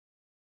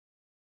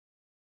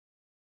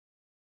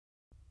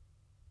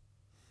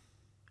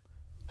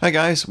Hi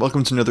guys,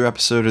 welcome to another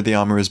episode of the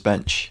Armourer's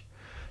Bench.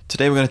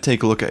 Today we're going to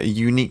take a look at a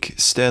unique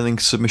Sterling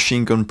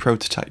submachine gun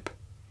prototype.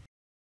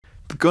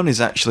 The gun is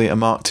actually a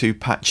Mark II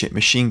Patchet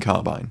machine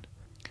carbine,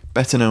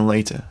 better known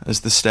later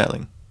as the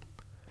Sterling.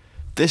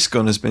 This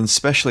gun has been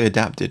specially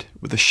adapted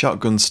with a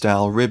shotgun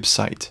style rib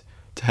sight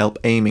to help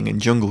aiming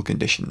in jungle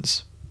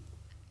conditions.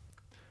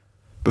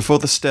 Before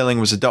the Sterling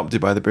was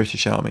adopted by the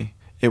British Army,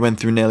 it went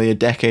through nearly a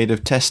decade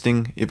of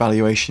testing,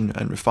 evaluation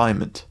and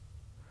refinement.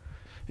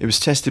 It was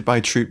tested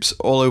by troops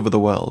all over the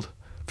world,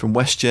 from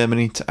West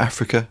Germany to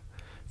Africa,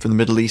 from the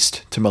Middle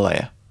East to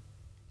Malaya.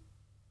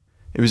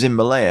 It was in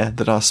Malaya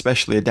that our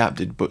specially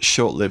adapted but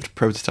short-lived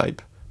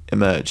prototype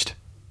emerged.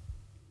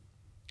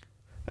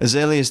 As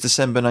early as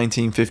December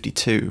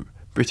 1952,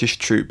 British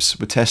troops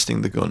were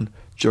testing the gun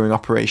during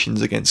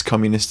operations against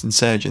communist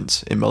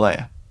insurgents in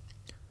Malaya.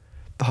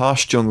 The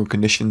harsh jungle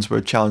conditions were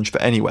a challenge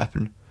for any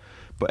weapon,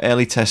 but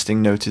early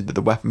testing noted that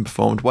the weapon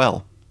performed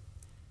well.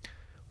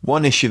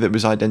 One issue that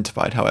was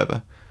identified,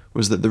 however,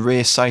 was that the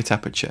rear sight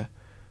aperture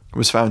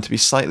was found to be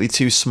slightly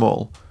too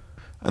small,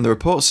 and the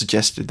report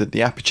suggested that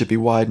the aperture be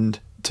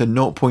widened to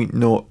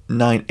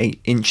 0.098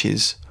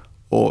 inches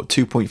or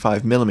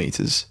 2.5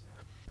 millimeters,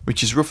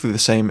 which is roughly the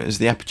same as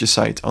the aperture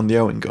sight on the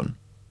Owen gun.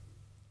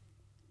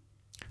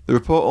 The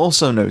report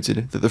also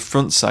noted that the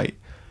front sight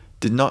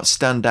did not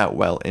stand out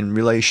well in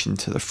relation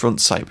to the front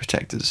sight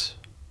protectors,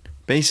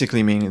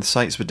 basically meaning the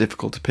sights were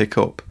difficult to pick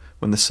up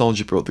when the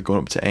soldier brought the gun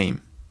up to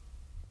aim.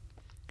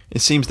 It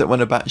seems that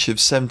when a batch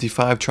of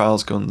 75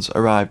 trials guns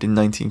arrived in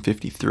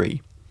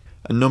 1953,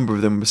 a number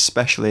of them were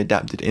specially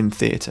adapted in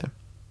theatre.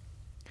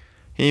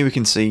 Here we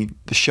can see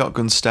the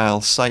shotgun style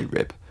sight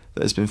rib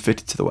that has been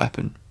fitted to the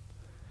weapon.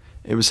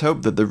 It was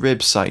hoped that the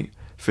rib sight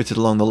fitted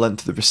along the length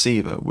of the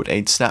receiver would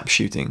aid snap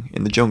shooting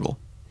in the jungle.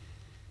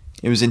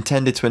 It was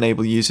intended to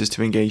enable users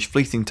to engage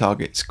fleeting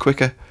targets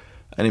quicker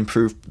and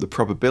improve the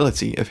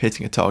probability of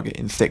hitting a target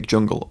in thick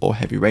jungle or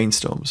heavy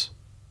rainstorms.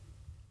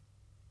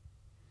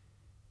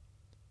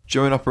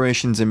 During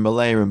operations in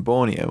Malaya and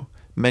Borneo,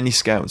 many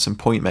scouts and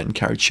point men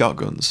carried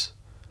shotguns,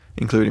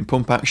 including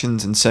pump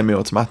actions and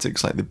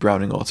semi-automatics like the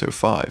Browning Auto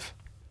 5.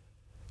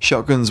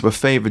 Shotguns were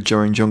favoured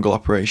during jungle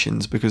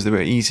operations because they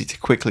were easy to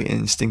quickly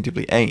and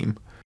instinctively aim,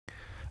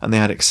 and they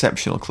had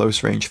exceptional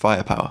close-range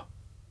firepower.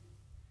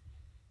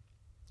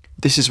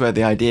 This is where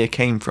the idea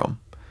came from,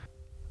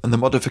 and the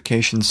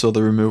modification saw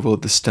the removal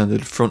of the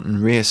standard front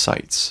and rear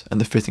sights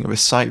and the fitting of a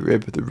sight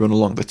rib that run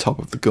along the top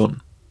of the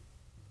gun.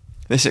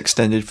 This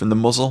extended from the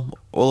muzzle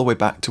all the way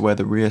back to where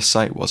the rear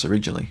sight was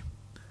originally.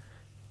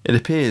 It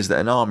appears that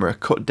an armourer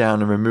cut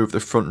down and removed the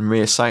front and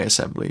rear sight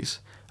assemblies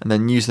and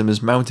then used them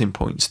as mounting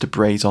points to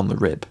braze on the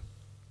rib.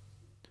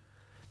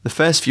 The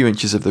first few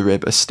inches of the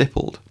rib are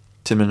stippled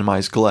to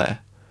minimise glare,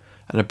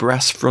 and a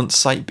brass front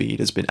sight bead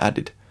has been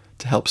added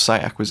to help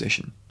sight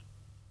acquisition.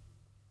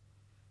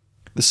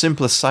 The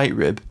simpler sight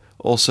rib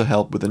also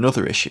helped with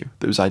another issue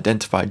that was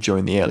identified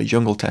during the early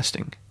jungle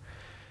testing.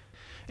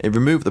 It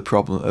removed the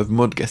problem of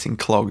mud getting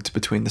clogged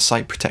between the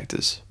sight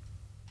protectors.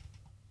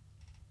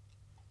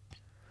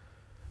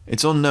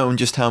 It's unknown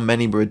just how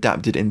many were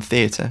adapted in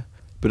theatre,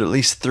 but at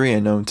least 3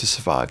 are known to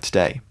survive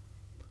today.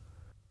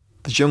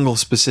 The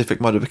jungle-specific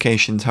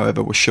modifications,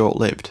 however, were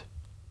short-lived.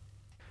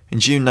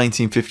 In June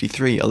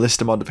 1953, a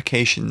list of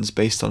modifications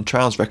based on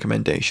trials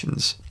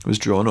recommendations was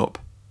drawn up.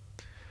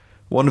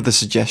 One of the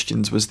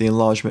suggestions was the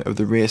enlargement of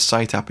the rear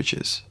sight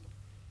apertures.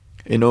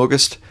 In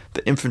August,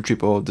 the infantry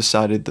board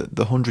decided that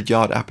the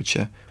 100-yard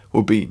aperture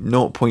would be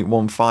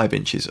 0.15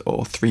 inches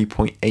or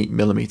 3.8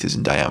 millimeters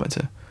in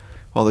diameter,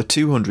 while the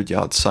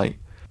 200-yard sight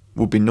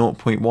would be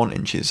 0.1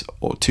 inches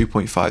or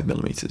 2.5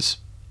 millimeters.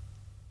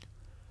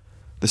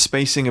 The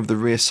spacing of the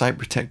rear sight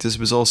protectors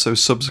was also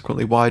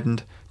subsequently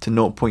widened to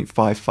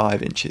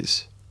 0.55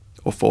 inches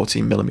or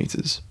 14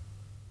 millimeters.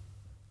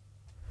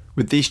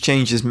 With these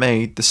changes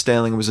made, the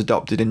Sterling was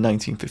adopted in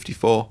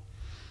 1954.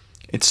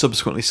 It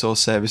subsequently saw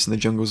service in the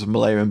jungles of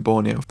Malaya and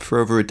Borneo for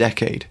over a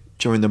decade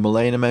during the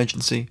Malayan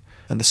emergency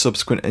and the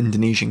subsequent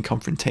Indonesian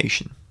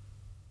confrontation.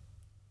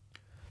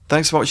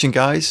 Thanks for watching,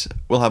 guys.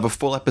 We'll have a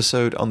full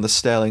episode on the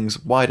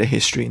Sterling's wider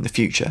history in the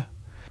future.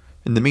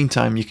 In the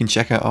meantime, you can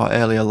check out our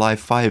earlier live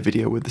fire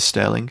video with the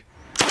Sterling.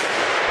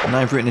 And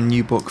I've written a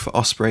new book for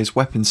Osprey's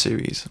weapon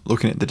series,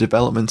 looking at the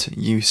development,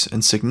 use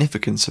and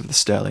significance of the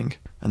Sterling,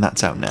 and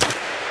that's out now.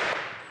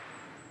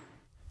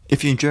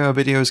 If you enjoy our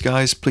videos,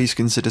 guys, please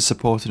consider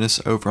supporting us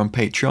over on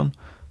Patreon.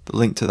 The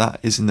link to that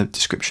is in the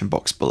description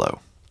box below.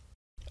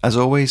 As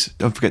always,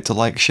 don't forget to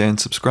like, share and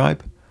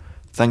subscribe.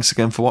 Thanks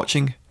again for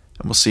watching,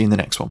 and we'll see you in the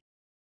next one.